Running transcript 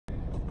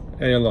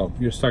Hey, hello.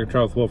 You're stuck in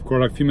Travel with Wolf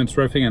Gorlock. A few minutes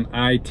riffing on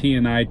IT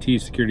and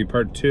IT Security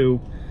Part 2,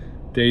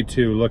 Day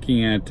 2,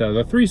 looking at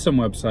the Threesome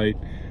website,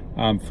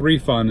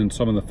 3Fun, and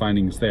some of the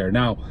findings there.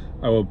 Now,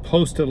 I will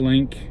post a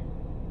link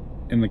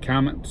in the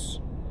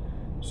comments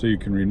so you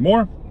can read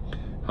more.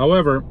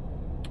 However,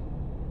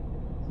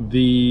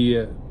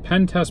 the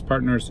pen test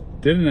partners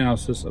did an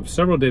analysis of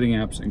several dating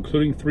apps,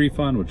 including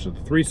 3Fun, which is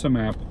the Threesome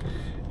app,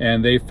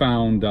 and they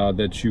found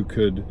that you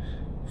could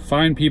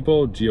find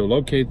people,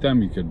 geolocate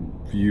them, you could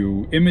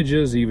view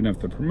images even if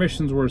the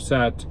permissions were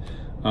set,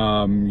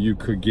 you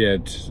could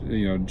get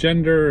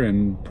gender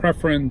and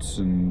preference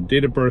and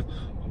date of birth,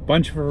 a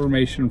bunch of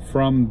information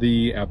from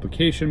the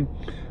application,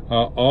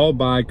 all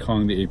by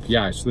calling the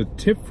API. So the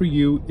tip for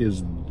you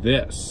is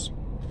this: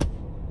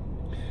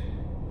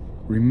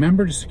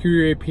 remember to secure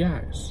your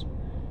APIs.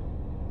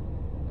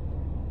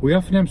 We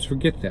oftentimes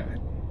forget that,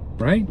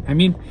 right? I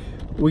mean,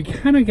 we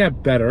kind of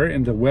got better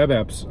in the web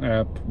app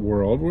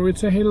world where we'd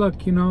say, hey,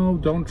 look,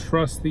 don't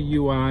trust the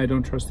UI,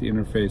 don't trust the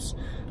interface,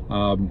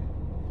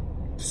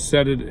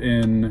 set it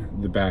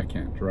in the back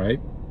end, right?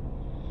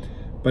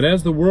 But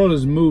as the world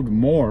has moved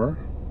more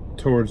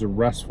towards a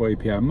RESTful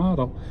API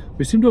model,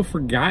 we seem to have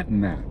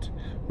forgotten that.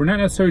 We're not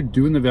necessarily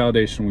doing the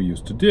validation we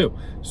used to do.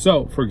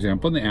 So, for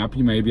example, in the app,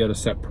 you may be able to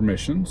set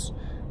permissions,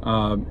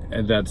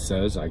 and that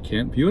says I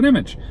can't view an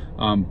image.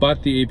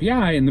 But the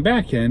API in the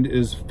back end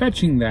is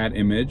fetching that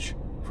image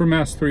from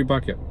S3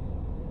 bucket.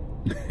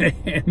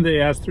 And the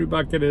S3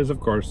 bucket is, of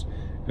course,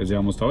 as they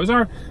almost always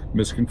are,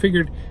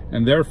 misconfigured.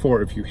 And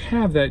therefore, if you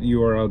have that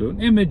URL to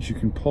an image, you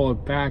can pull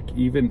it back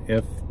even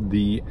if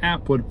the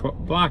app would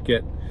block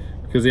it,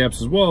 because the app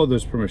says, well,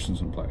 there's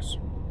permissions in place.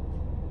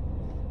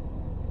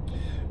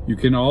 You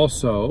can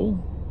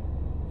also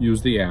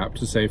use the app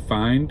to say,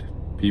 find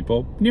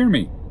people near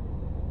me.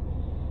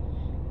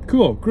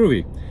 Cool,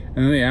 groovy. And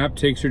then the app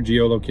takes your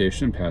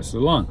geolocation and passes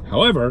it along.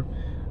 However,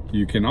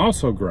 you can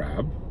also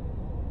grab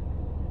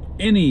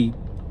any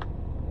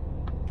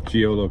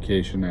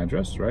geolocation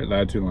address, right,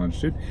 latitude and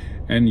longitude,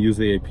 and use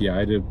the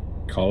API to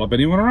call up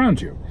anyone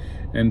around you.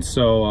 And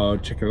so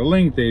check out the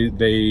link.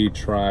 They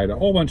tried a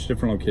whole bunch of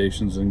different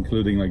locations,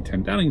 including like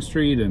 10 Downing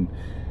Street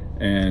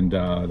and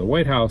the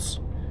White House,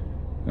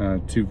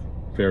 to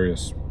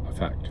various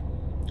effect.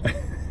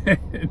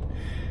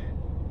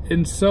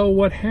 And so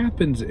what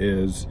happens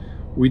is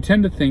we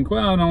tend to think,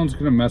 well, no one's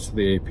going to mess with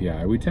the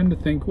API. We tend to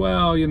think,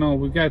 well,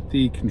 we've got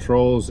the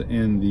controls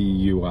in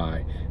the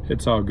UI.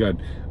 It's all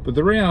good. But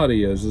the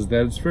reality is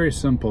that it's very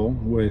simple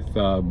with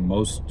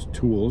most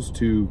tools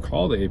to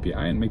call the API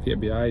and make the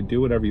API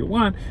do whatever you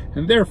want.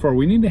 And therefore,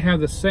 we need to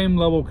have the same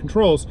level of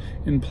controls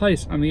in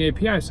place on the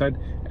API side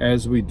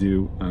as we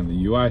do on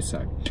the UI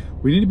side.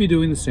 We need to be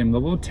doing the same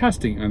level of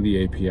testing on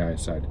the API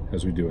side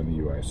as we do on the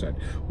UI side.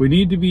 We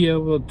need to be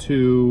able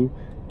to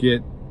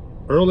get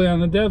early on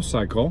the dev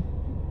cycle,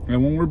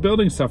 and when we're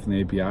building stuff in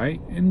the API,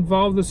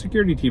 involve the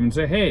security team and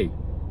say, hey,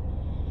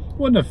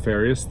 what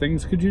nefarious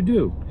things could you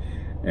do?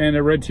 And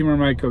a red teamer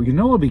might go,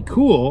 what would be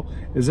cool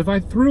is if I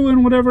threw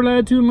in whatever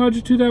latitude and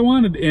longitude I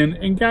wanted in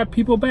and got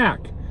people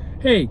back.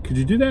 Hey, could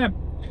you do that?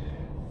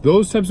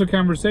 Those types of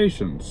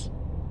conversations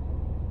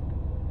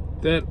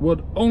that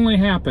would only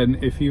happen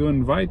if you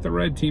invite the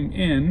red team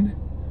in,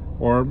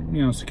 or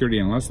security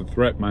analyst, the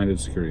threat-minded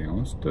security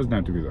analyst, doesn't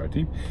have to be the red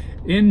team,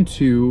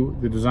 into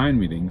the design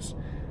meetings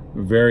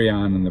very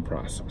on in the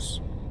process.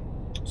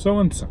 So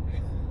and so.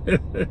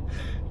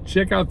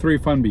 Check out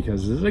 3Fun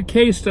because it's a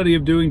case study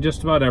of doing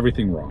just about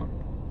everything wrong.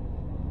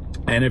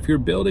 And if you're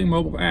building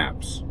mobile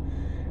apps,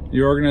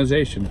 your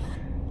organization,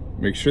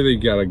 make sure that you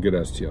got a good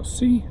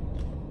STLC,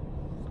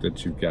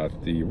 that you've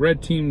got the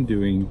red team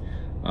doing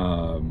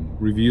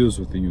reviews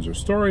with the user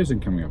stories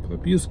and coming up with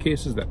abuse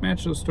cases that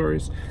match those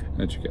stories, and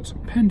that you get some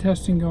pen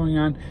testing going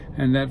on,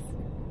 and that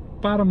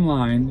bottom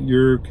line,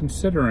 you're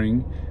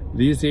considering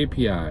these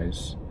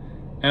APIs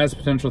as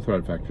potential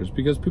threat vectors,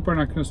 because people are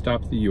not going to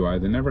stop the UI.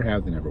 They never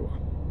have, they never will.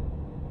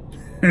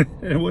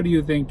 And what do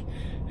you think?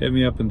 Hit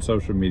me up in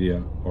social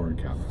media or in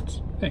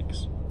comments.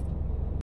 Thanks.